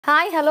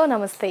Hi, hello,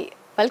 namaste.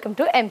 Welcome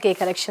to MK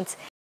Collections.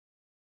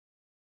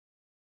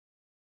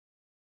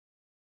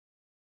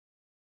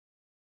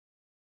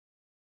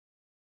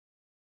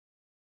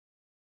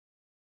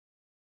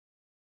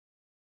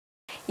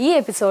 ఈ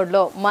ఎపిసోడ్లో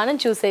మనం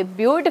చూసే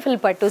బ్యూటిఫుల్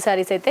పట్టు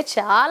సారీస్ అయితే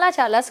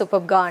చాలా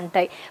సూపర్గా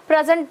ఉంటాయి.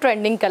 Present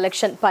trending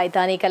collection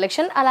Paithani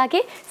collection,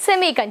 అలాగే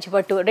సెమీ కంచి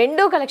పట్టు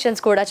రెండు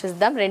కలెక్షన్స్ కూడా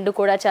చూద్దాం. రెండు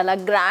కూడా చాలా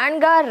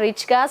గ్రాండ్గా,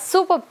 రిచ్గా,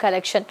 సూపర్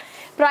కలెక్షన్.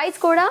 ప్రైస్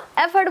కూడా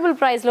అఫోర్డబుల్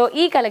ప్రైస్లో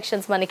ఈ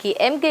కలెక్షన్స్ మనకి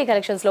ఎంకే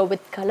కలెక్షన్స్లో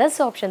విత్ కలర్స్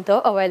ఆప్షన్తో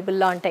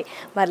అవైలబుల్లో ఉంటాయి.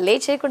 మరి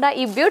లేట్ చేయకుండా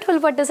ఈ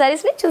బ్యూటిఫుల్ పట్టు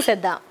సారీస్ని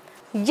చూసేద్దాం.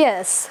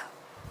 ఎస్,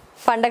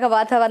 పండగ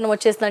వాతావరణం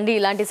వచ్చేస్తుందండి.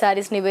 ఇలాంటి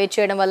శారీస్ని వేర్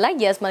చేయడం వల్ల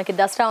మనకి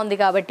దసరా ఉంది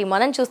కాబట్టి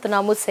మనం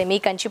చూస్తున్నాము సెమీ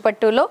కంచి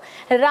పట్టులో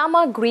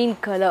Rama green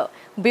colour,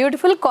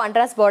 beautiful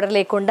contrast border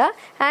లేకుండా,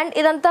 అండ్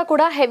ఇదంతా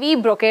కూడా హెవీ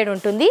బ్రొకేడ్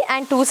ఉంటుంది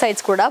అండ్ టూ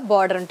సైడ్స్ కూడా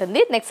బార్డర్ ఉంటుంది.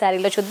 నెక్స్ట్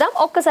శారీలో చూద్దాం.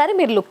 ఒక్కసారి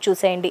మీరు లుక్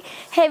చూసేయండి.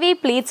 హెవీ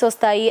ప్లీట్స్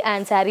వస్తాయి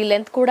అండ్ శారీ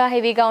లెంత్ కూడా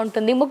హెవీగా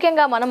ఉంటుంది.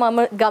 ముఖ్యంగా మనం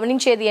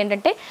గమనించేది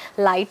ఏంటంటే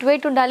లైట్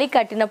వెయిట్ ఉండాలి,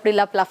 కట్టినప్పుడు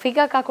ఇలా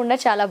ప్లఫీగా కాకుండా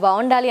చాలా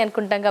బాగుండాలి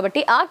అనుకుంటాం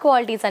కాబట్టి ఆ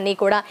క్వాలిటీస్ అన్నీ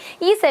కూడా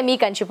ఈ సెమీ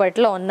కంచి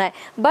పట్టులో ఉన్నాయి.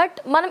 బట్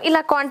మనం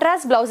ఇలా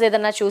కాంట్రాస్ట్ బ్లౌజ్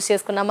ఏదైనా చూస్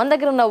చేసుకున్నాం, మన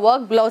దగ్గర ఉన్న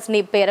వర్క్ బ్లౌజ్ని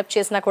పేరప్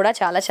చేసినా కూడా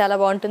చాలా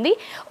బాగుంటుంది.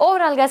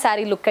 ఓవరాల్గా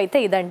శారీ లుక్ అయితే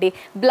ఇదండి.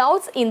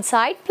 బ్లౌజ్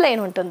ఇన్సైడ్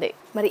ప్లెయిన్ ఉంటుంది.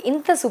 మరి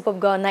ఇంత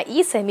సూపర్గా ఉన్న ఈ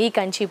సెమీ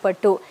కంచి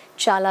పట్టు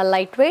చాలా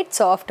లైట్ వెయిట్,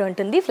 సాఫ్ట్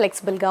ఉంటుంది,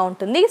 ఫ్లెక్సిబుల్గా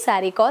ఉంటుంది.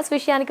 శారీ కాస్ట్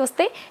విషయానికి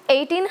వస్తే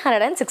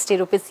 1860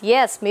 రూపీస్.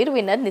 ఎస్, మీరు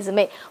విన్నది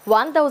నిజమే,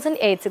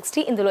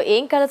 1860. ఇందులో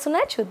ఏం కలర్స్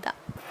ఉన్నాయో చూద్దాం.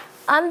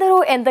 అందరూ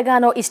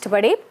ఎంతగానో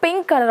ఇష్టపడే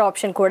పింక్ కలర్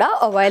ఆప్షన్ కూడా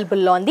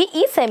అవైలబుల్లో ఉంది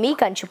ఈ సెమీ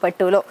కంచి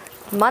పట్టులో.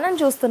 మనం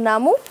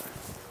చూస్తున్నాము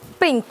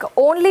పింక్,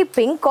 ఓన్లీ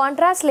పింక్,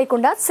 కాంట్రాస్ట్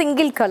లేకుండా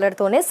సింగిల్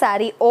కలర్తోనే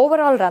శారీ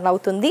ఓవరాల్ రన్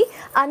అవుతుంది.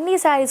 అన్ని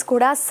శారీస్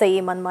కూడా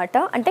సేమ్ అనమాట,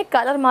 అంటే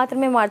కలర్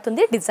మాత్రమే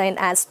మారుతుంది, డిజైన్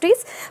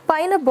యాస్ట్రీస్.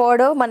 పైన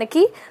బోర్డర్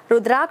మనకి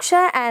రుద్రాక్ష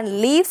అండ్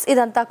లీవ్స్,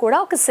 ఇదంతా కూడా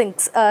ఒక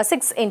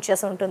 6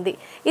 ఇంచెస్ ఉంటుంది.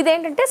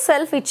 ఇదేంటంటే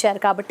సెల్ఫ్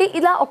ఇచ్చారు కాబట్టి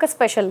ఇలా ఒక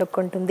స్పెషల్ లుక్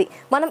ఉంటుంది.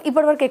 మనం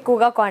ఇప్పటివరకు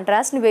ఎక్కువగా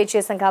కాంట్రాస్ట్ని వేర్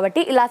చేసాం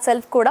కాబట్టి ఇలా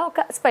సెల్ఫ్ కూడా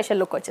ఒక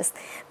స్పెషల్ లుక్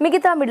వచ్చేస్తుంది.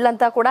 మిగతా మిడిల్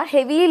అంతా కూడా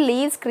హెవీ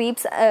లీవ్స్,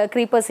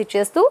 క్రీపర్స్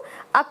ఇచ్చేస్తూ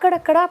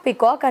అక్కడక్కడ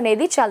పికాక్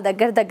అనేది చాలా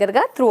దగ్గరగా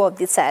త్రూ ఆఫ్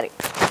ది శారీ.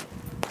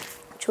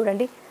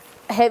 చూడండి,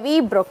 హెవీ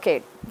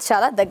బ్రొకేడ్,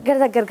 చాలా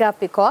దగ్గరగా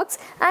peacocks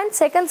and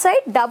second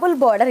side double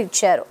border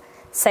ఇచ్చారు.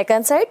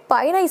 సెకండ్ సైడ్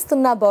పైన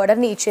ఇస్తున్న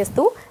బార్డర్ని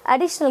ఇచ్చేస్తూ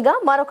అడిషనల్గా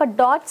మరొక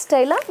డాట్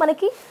స్టైల్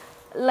మనకి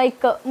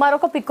లైక్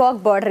మరొక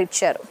పికాక్ బార్డర్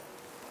ఇచ్చారు.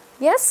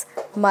 ఎస్,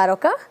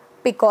 మరొక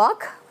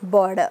peacock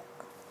border.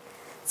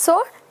 So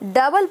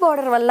double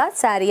border వల్ల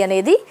శారీ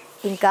అనేది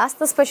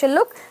ఇంకాస్త స్పెషల్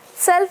లుక్.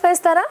 సెల్ఫ్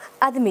వేస్తారా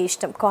అది మీ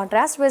ఇష్టం,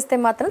 కాంట్రాస్ట్ వేస్తే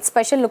మాత్రం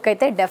స్పెషల్ లుక్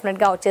అయితే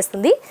డెఫినెట్గా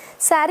వచ్చేస్తుంది.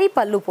 శారీ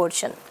పళ్ళు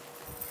పోర్షన్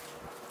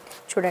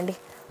చూడండి,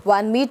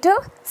 1 మీటర్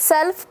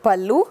సెల్ఫ్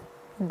పళ్ళు,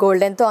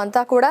 గోల్డెన్తో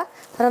అంతా కూడా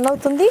రన్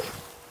అవుతుంది.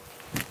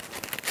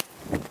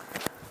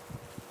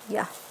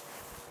 యా,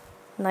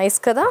 నైస్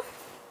కదా.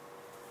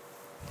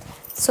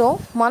 సో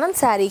మనం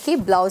శారీకి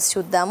బ్లౌజ్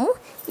చూద్దాము.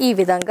 ఈ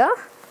విధంగా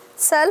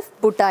సెల్ఫ్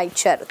బుటా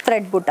ఇచ్చారు,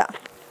 థ్రెడ్ బుటా.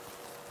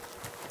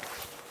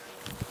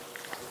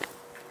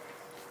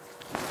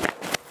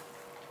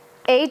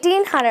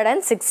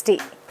 $1860.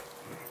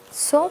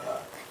 సో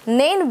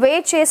నేను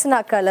వేర్ చేసిన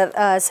కలర్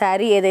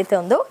శారీ ఏదైతే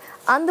ఉందో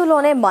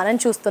అందులోనే మనం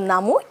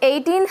చూస్తున్నాము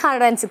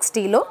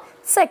 1860లో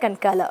second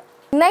colour.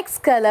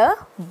 Next colour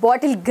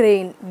bottle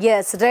green.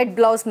 Yes, red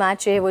blouse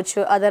match చేయవచ్చు,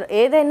 అదర్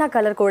ఏదైనా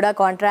కలర్ కూడా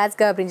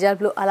కాంట్రాస్ట్గా బ్రింజాల్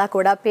బ్లూ అలా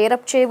కూడా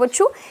పేరప్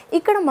చేయవచ్చు.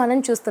 ఇక్కడ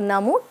మనం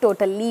చూస్తున్నాము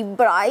totally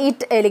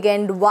bright,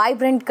 elegant,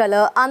 vibrant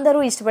colour.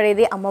 అందరూ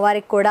ఇష్టపడేది,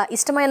 అమ్మవారికి కూడా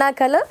ఇష్టమైన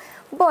కలర్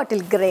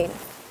బాటిల్ గ్రీన్.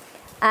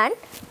 అండ్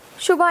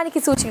శుభానికి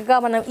సూచికగా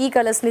మనం ఈ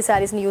కలర్స్ని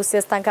శారీస్ని యూస్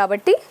చేస్తాం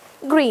కాబట్టి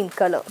గ్రీన్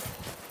కలర్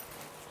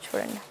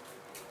చూడండి.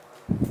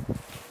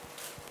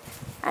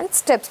 అండ్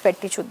స్టెప్స్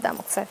పెట్టి చూద్దాం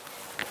ఒకసారి.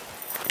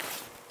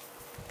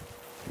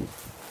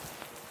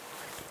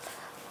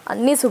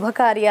 అన్ని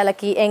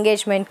శుభకార్యాలకి,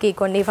 ఎంగేజ్మెంట్కి,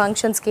 కొన్ని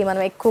ఫంక్షన్స్కి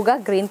మనం ఎక్కువగా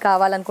గ్రీన్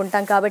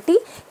కావాలనుకుంటాం కాబట్టి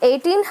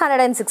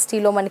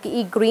 1860లో మనకి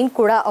ఈ గ్రీన్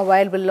కూడా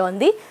అవైలబుల్లో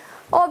ఉంది.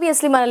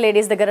 ఆబ్వియస్లీ మన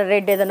లేడీస్ దగ్గర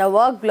రెడ్ ఏదైనా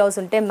వర్క్ బ్లౌజ్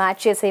ఉంటే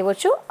మ్యాచ్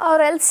చేసేయవచ్చు,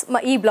 ఆర్ ఎల్స్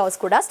ఈ బ్లౌజ్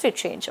కూడా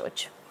స్టిచ్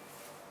చేయించవచ్చు.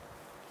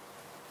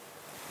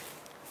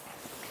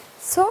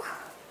 సో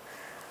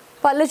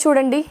పళ్ళు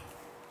చూడండి,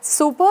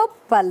 సూపర్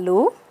పళ్ళు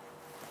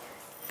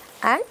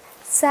అండ్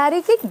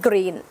శారీకి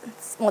గ్రీన్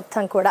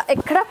మొత్తం కూడా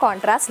ఎక్కడ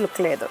కాంట్రాస్ట్ లుక్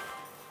లేదు.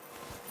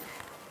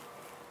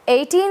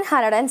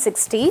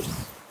 1860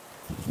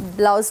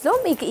 బ్లౌజ్లో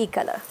మీకు ఈ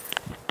కలర్.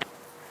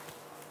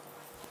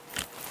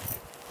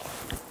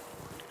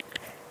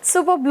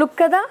 సూపర్ లుక్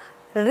కదా.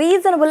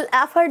 రీజనబుల్,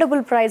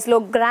 అఫోర్డబుల్ ప్రైస్లో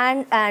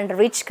grand and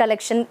rich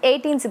collection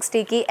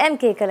 1860కి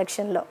MK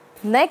కలెక్షన్లో.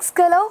 Next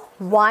colour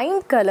wine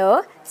colour,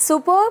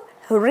 super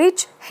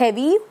rich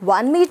heavy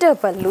 1 metre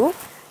పళ్ళు.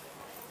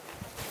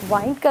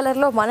 వైన్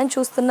కలర్లో మనం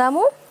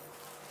చూస్తున్నాము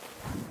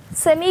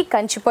semi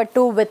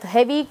Kanchipattu with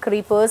heavy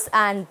creepers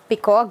and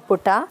peacock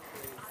బుట్ట,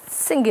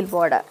 సింగిల్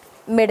బార్డర్,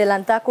 మిడిల్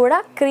అంతా కూడా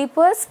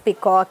creepers,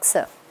 peacocks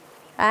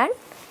and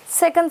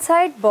second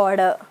side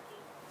border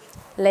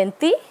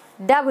lengthy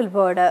double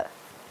border.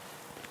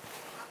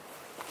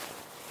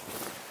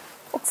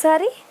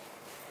 ఒకసారి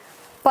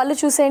పళ్ళు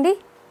చూసేయండి,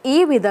 ఈ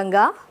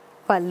విధంగా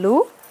పళ్ళు.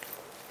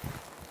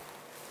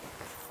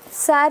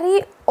 Sari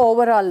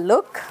overall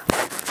look,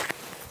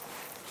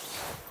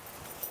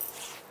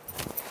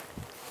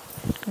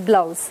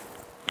 blouse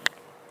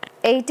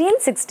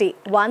 1860,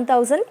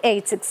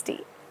 1860.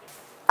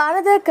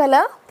 Another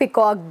colour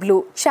peacock blue,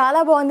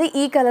 చాలా బాగుంది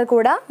ఈ కలర్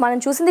కూడా. మనం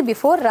చూసింది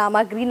బిఫోర్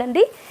రామా గ్రీన్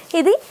అండి,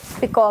 ఇది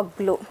పికాక్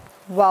బ్లూ.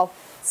 వావ్,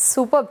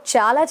 సూపర్,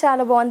 చాలా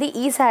చాలా బాగుంది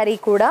ఈ శారీ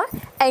కూడా.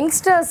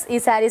 యంగ్స్టర్స్ ఈ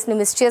శారీస్ని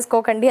మిస్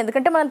చేసుకోకండి,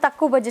 ఎందుకంటే మనం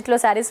తక్కువ బడ్జెట్లో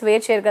శారీస్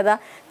వేర్ చేయరు కదా,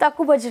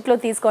 తక్కువ బడ్జెట్లో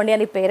తీసుకోండి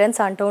అని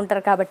పేరెంట్స్ అంటూ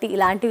ఉంటారు, కాబట్టి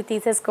ఇలాంటివి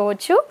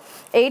తీసేసుకోవచ్చు.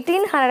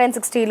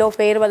 1860లో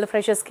ఫేర్వెల్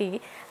ఫ్రెషర్స్కి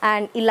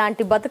అండ్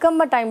ఇలాంటి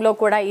బతుకమ్మ టైంలో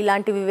కూడా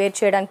ఇలాంటివి వేర్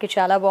చేయడానికి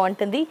చాలా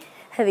బాగుంటుంది.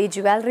 అది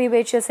జ్యువెలరీ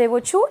వేర్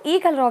చేసేవచ్చు. ఈ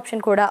కలర్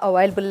ఆప్షన్ కూడా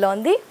అవైలబుల్లో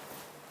ఉంది.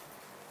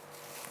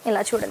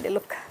 ఇలా చూడండి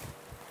లుక్,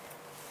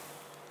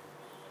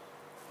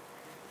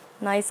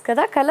 నైస్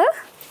కదా కలర్.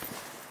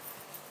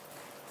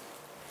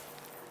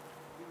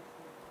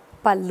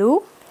 పళ్ళు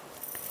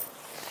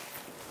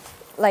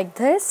లైక్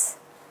దిస్,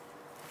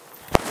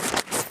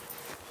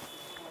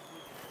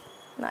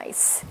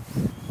 నైస్.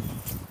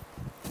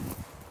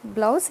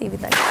 బ్లౌజ్ ఈ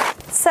విధంగా,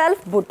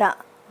 సెల్ఫ్ బుటా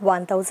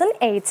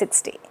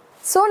 1860.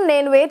 సో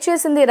నేను వేర్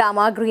చేసింది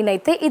రామా గ్రీన్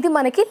అయితే, ఇది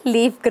మనకి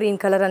లీఫ్ గ్రీన్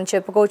కలర్ అని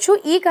చెప్పుకోవచ్చు.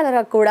 ఈ కలర్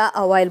కూడా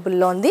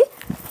అవైలబుల్లో ఉంది.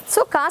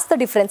 సో కాస్త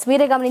డిఫరెన్స్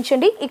మీరే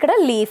గమనించండి, ఇక్కడ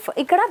లీఫ్,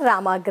 ఇక్కడ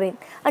రామా గ్రీన్.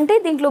 అంటే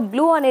దీంట్లో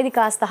బ్లూ అనేది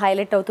కాస్త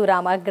హైలైట్ అవుతూ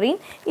రామా గ్రీన్,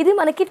 ఇది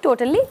మనకి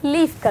టోటల్లీ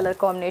లీఫ్ కలర్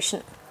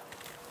కాంబినేషన్.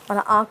 మన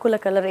ఆకుల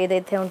కలర్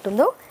ఏదైతే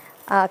ఉంటుందో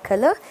ఆ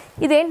కలర్.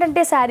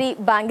 ఇదేంటంటే శారీ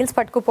బ్యాంగిల్స్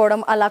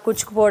పట్టుకుపోవడం, అలా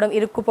కుచ్చుకుపోవడం,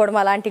 ఇరుక్కుపోవడం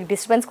అలాంటి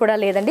డిస్టర్బెన్స్ కూడా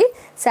లేదండి.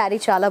 శారీ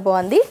చాలా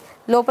బాగుంది.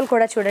 లోపల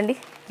కూడా చూడండి,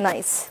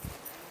 nice.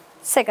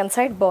 Second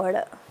side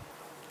border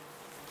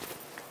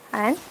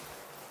and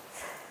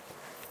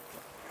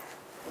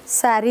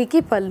శారీకి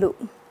పళ్ళు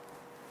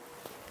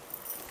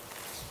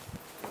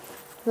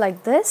లైక్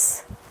దిస్.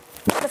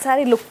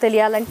 ఒకసారి లుక్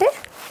తెలియాలంటే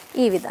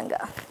ఈ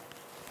విధంగా.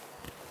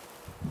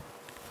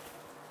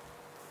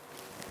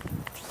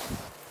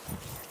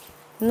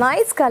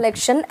 నైస్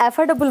కలెక్షన్,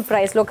 అఫోర్డబుల్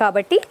ప్రైస్లో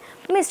కాబట్టి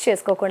మిస్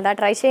చేసుకోకుండా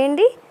ట్రై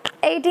చేయండి.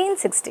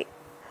 1860.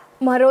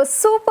 మరో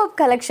సూపర్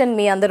కలెక్షన్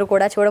మీ అందరూ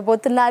కూడా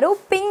చూడబోతున్నారు.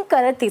 పింక్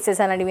కలర్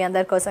తీసేసానండి మీ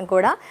అందరి కోసం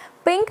కూడా.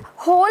 పింక్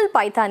హోల్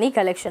పైథానీ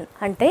కలెక్షన్,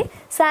 అంటే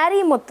శారీ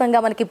మొత్తంగా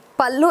మనకి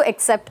పళ్ళు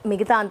ఎక్సెప్ట్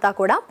మిగతా అంతా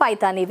కూడా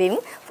పైథానీ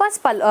వీవింగ్.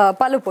 ఫస్ట్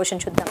పళ్ళు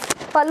పోర్షన్ చూద్దాం.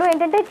 పళ్ళు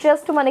ఏంటంటే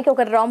జస్ట్ మనకి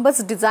ఒక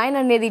రాంబస్ డిజైన్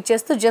అనేది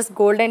ఇచ్చేస్తూ జస్ట్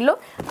గోల్డెన్లో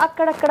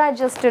అక్కడక్కడ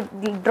జస్ట్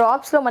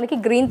డ్రాప్స్లో మనకి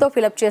గ్రీన్తో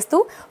ఫిలప్ చేస్తూ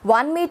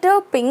 1 మీటర్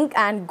పింక్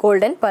అండ్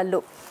గోల్డెన్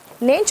పళ్ళు.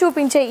 నేను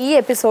చూపించే ఈ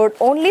ఎపిసోడ్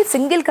ఓన్లీ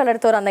సింగిల్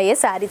కలర్తో రన్ అయ్యే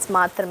శారీస్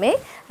మాత్రమే.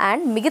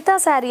 అండ్ మిగతా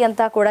శారీ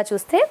అంతా కూడా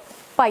చూస్తే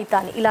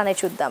పైథానీ. ఇలానే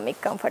చూద్దాం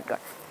మీకు కంఫర్ట్గా.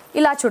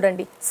 ఇలా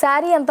చూడండి,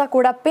 శారీ అంతా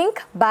కూడా పింక్,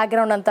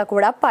 బ్యాక్గ్రౌండ్ అంతా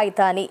కూడా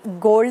Paithani,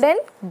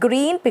 golden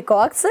green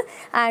peacocks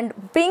and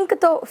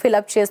పింక్తో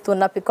fill up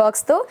చేస్తున్న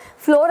పికాక్స్తో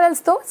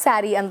ఫ్లోరల్స్తో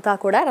శారీ అంతా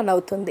కూడా రన్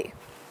అవుతుంది.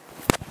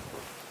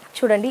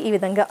 చూడండి ఈ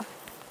విధంగా,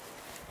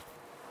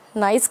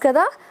 నైస్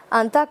కదా.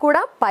 అంతా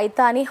కూడా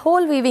Paithani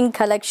whole weaving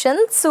collection.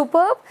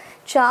 Super,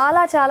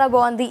 చాలా చాలా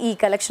బాగుంది ఈ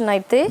కలెక్షన్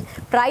అయితే.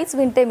 ప్రైస్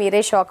వింటే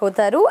మీరే షాక్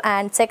అవుతారు.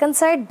 And second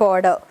side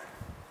border.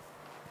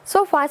 So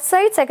first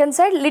side second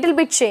side little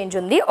bit change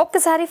ఉంది.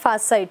 ఒక్కసారి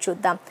ఫస్ట్ సైడ్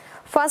చూద్దాం.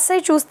 ఫస్ట్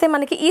సైడ్ చూస్తే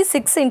మనకి ఈ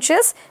 6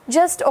 inches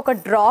జస్ట్ ఒక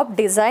drop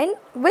design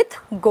with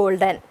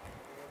golden,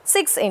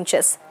 6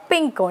 inches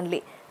pink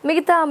only.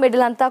 మిగతా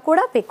మిడిల్ అంతా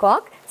కూడా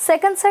పికాక్.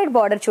 సెకండ్ సైడ్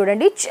బార్డర్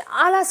చూడండి,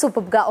 చాలా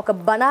సూపర్గా ఒక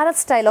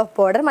బనారస్ స్టైల్ ఆఫ్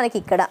బార్డర్ మనకి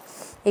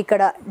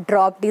ఇక్కడ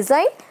drop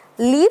design,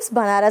 leaves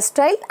Banaras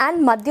style and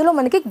మధ్యలో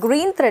మనకి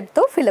గ్రీన్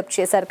థ్రెడ్తో ఫిలప్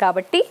చేశారు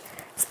కాబట్టి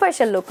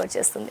స్పెషల్ లుక్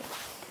వచ్చేస్తుంది.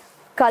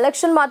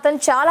 కలెక్షన్ మాత్రం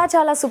చాలా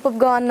చాలా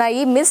సూపర్గా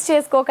ఉన్నాయి. మిస్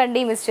చేసుకోకండి,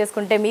 మిస్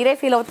చేసుకుంటే మీరే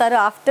ఫీల్ అవుతారు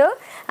ఆఫ్టర్.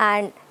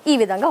 అండ్ ఈ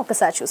విధంగా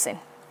ఒకసారి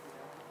చూసేయండి.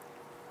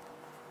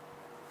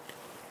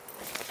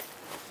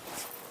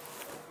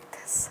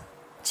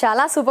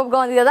 చాలా సూపర్గా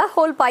ఉంది కదా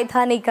whole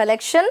Paithani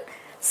collection.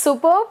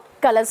 Super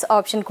colours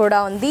option కూడా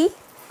ఉంది.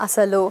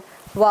 అసలు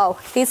వావ్,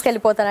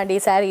 తీసుకెళ్ళిపోతానండి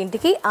ఈ శారీ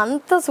ఇంటికి,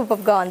 అంత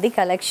సూపర్గా ఉంది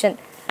కలెక్షన్.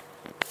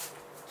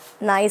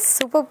 నైస్,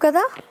 సూపర్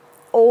కదా.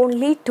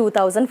 Only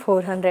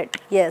 2400.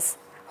 Yes,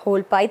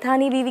 whole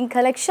Paithani weaving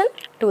collection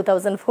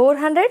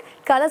 2400.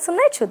 Colours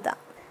ఉన్నాయి, చూద్దాం.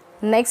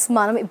 నెక్స్ట్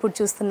మనం ఇప్పుడు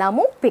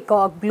చూస్తున్నాము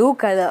peacock blue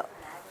colour.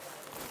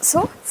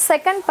 So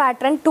second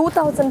pattern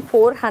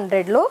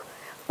 2400లో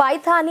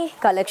Paithani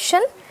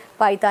collection.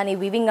 Paithani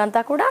weaving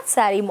అంతా కూడా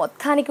శారీ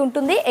మొత్తానికి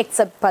ఉంటుంది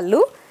ఎక్సెప్ట్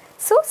పళ్ళు.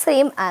 So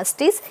same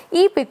యాస్టీస్.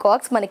 ఈ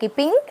పికాక్స్ మనకి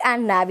pink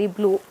and navy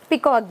blue,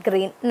 peacock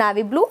green,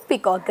 navy blue,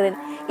 peacock green,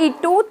 ఈ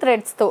 2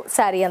 థ్రెడ్స్తో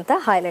శారీ అంతా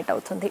హైలైట్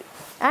అవుతుంది.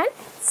 And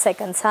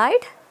second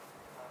side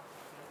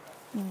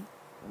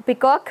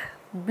peacock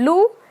blue,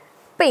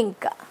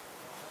 pink.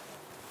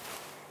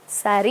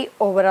 Sari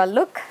overall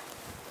look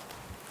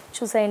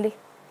చూసేయండి.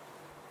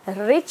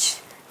 Rich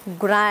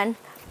grand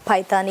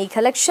Paithani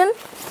collection,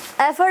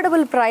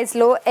 affordable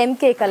ప్రైస్లో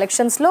ఎంకే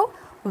కలెక్షన్స్లో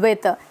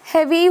with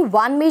heavy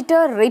 1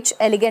 metre rich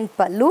elegant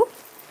పళ్ళు.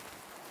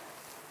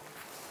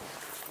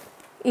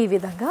 ఈ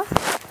విధంగా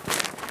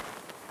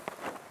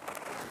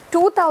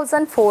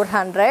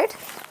 2400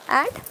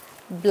 and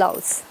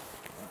blouse.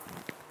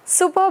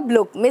 Super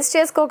look miss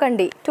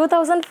చేసుకోకండి.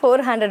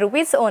 2400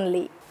 rupees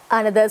only.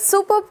 Another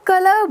super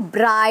colour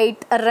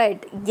bright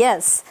red.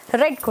 Yes,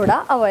 red కూడా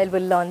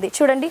అవైలబుల్లో ఉంది.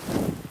 చూడండి,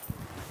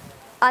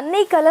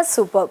 అన్ని కలర్స్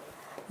సూపర్.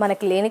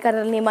 మనకి లేని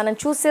కలర్ని మనం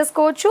చూస్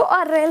చేసుకోవచ్చు,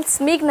 ఆర్ ఎల్స్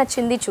మీకు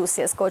నచ్చింది చూస్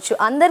చేసుకోవచ్చు.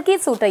 అందరికీ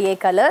సూట్ అయ్యే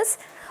colours,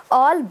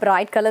 all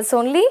bright colours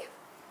only.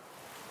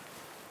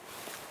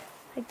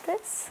 Like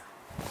this.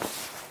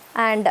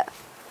 And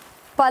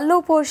పల్లు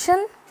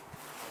పోర్షన్,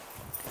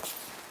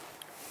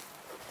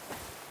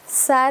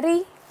 శారీ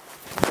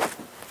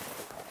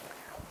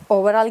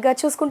ఓవరాల్గా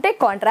చూసుకుంటే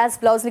కాంట్రాస్ట్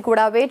బ్లౌజ్ని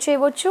కూడా వేర్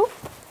చేయవచ్చు.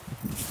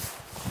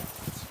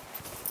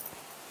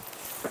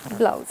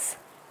 Blouse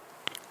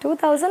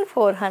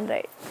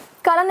 2400.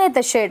 కలనేత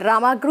shade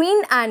Rama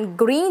green and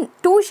green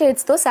 2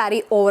 షేడ్స్తో sari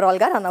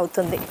ఓవరాల్గా రన్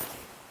అవుతుంది.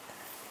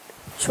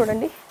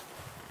 చూడండి,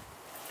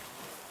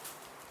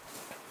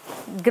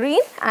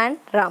 green and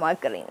Rama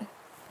green.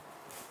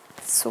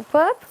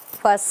 Super.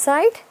 First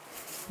side,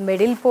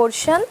 middle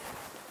portion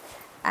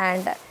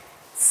and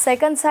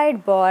second side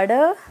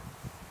border.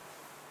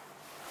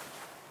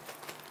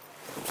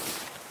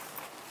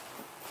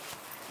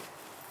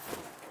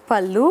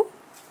 పల్లు,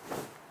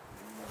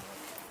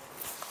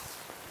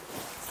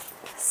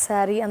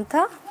 శారీ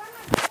అంతా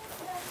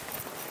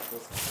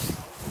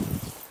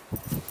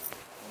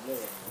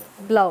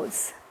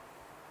బ్లౌజ్.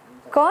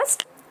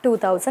 కాస్ట్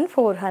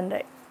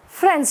 2400.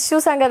 ఫ్రెండ్స్,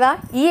 చూసాం కదా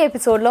ఈ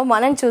ఎపిసోడ్లో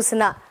మనం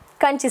చూసిన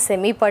కంచి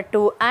సెమీ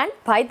పట్టు అండ్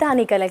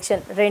పైథానీ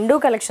కలెక్షన్. 2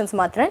 కలెక్షన్స్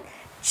మాత్రం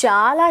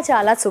చాలా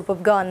చాలా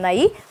సూపర్గా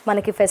ఉన్నాయి.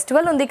 మనకి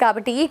ఫెస్టివల్ ఉంది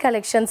కాబట్టి ఈ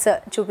కలెక్షన్స్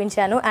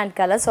చూపించాను. అండ్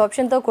కలర్స్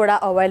ఆప్షన్తో కూడా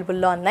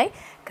అవైలబుల్లో ఉన్నాయి.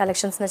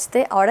 కలెక్షన్స్ నచ్చితే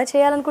ఆర్డర్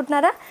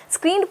చేయాలనుకుంటున్నారా?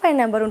 స్క్రీన్ పై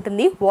నెంబర్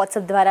ఉంటుంది.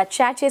 వాట్సాప్ ద్వారా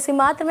చాట్ చేసి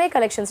మాత్రమే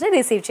కలెక్షన్స్ని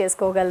రిసీవ్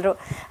చేసుకోగలరు.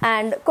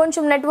 అండ్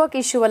కొంచెం నెట్వర్క్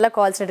ఇష్యూ వల్ల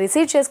కాల్స్ని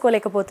రిసీవ్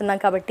చేసుకోలేకపోతున్నాం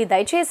కాబట్టి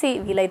దయచేసి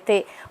వీలైతే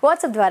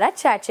వాట్సాప్ ద్వారా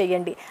చాట్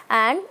చేయండి.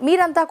 అండ్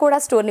మీరంతా కూడా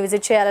స్టోర్ని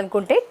విజిట్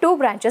చేయాలనుకుంటే 2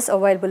 బ్రాంచెస్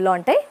అవైలబుల్లో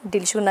ఉంటాయి,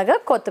 దిల్షుక్ నగర్,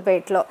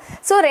 కొత్తపేటలో.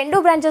 సో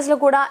 2 బ్రాంచెస్లో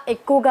కూడా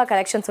ఎక్కువగా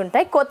కలెక్షన్స్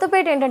ఉంటాయి.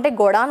 కొత్తపేట ఏంటంటే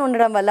గోడాన్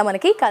ఉండడం వల్ల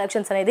మనకి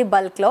కలెక్షన్స్ అనేది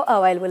బల్క్లో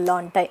అవైలబుల్లో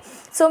ఉంటాయి.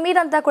 సో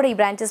మీరంతా కూడా ఈ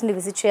బ్రాంచెస్ని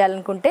విజిట్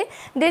చేయాలనుకుంటే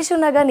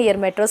Dilsukh Nagar near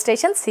metro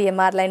station,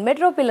 CMR line,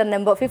 metro pillar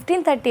number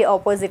 1530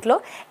 ఆపోజిట్లో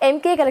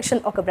ఎంకే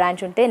కలెక్షన్ ఒక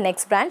బ్రాంచ్ ఉంటే,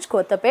 next branch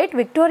Kothapet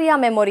Victoria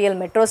memorial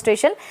metro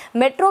station,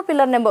 metro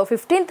pillar number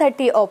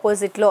 1530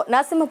 ఆపోజిట్లో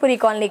నరసింహపురి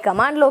కాలనీ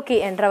కమాండ్లోకి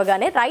ఎంటర్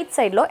అవ్వగానే రైట్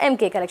సైడ్లో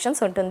ఎంకే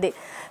కలెక్షన్స్ ఉంటుంది.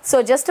 సో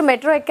జస్ట్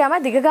మెట్రో ఎక్కామా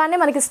దిగగానే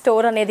మనకి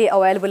స్టోర్ అనేది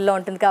అవైలబుల్లో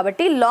ఉంటుంది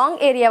కాబట్టి లాంగ్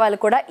ఏరియా వాళ్ళు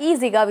కూడా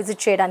ఈజీగా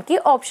విజిట్ చేయడానికి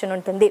ఆప్షన్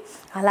ఉంటుంది.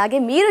 అలాగే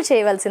మీరు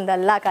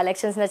చేయవలసిందల్లా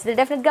కలెక్షన్స్ నచ్చితే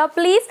డెఫినెట్గా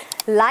ప్లీజ్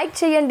లైక్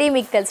చేయండి.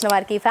 మీకు తెలిసిన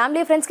వారికి,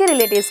 ఫ్యామిలీ, ఫ్రెండ్స్కి,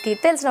 రిలేటివ్స్కి,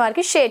 తెలిసిన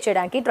వారికి షేర్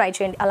చేయడానికి ట్రై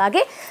చేయండి.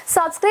 అలాగే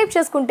సబ్స్క్రైబ్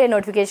చేసుకుంటే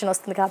నోటిఫికేషన్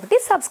వస్తుంది కాబట్టి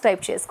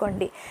సబ్స్క్రైబ్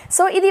చేసుకోండి.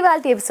 సో ఇది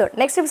వాళ్ళ ఎపిసోడ్.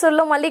 నెక్స్ట్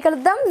ఎపిసోడ్లో మళ్ళీ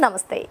కలుద్దాం.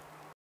 నమస్తే.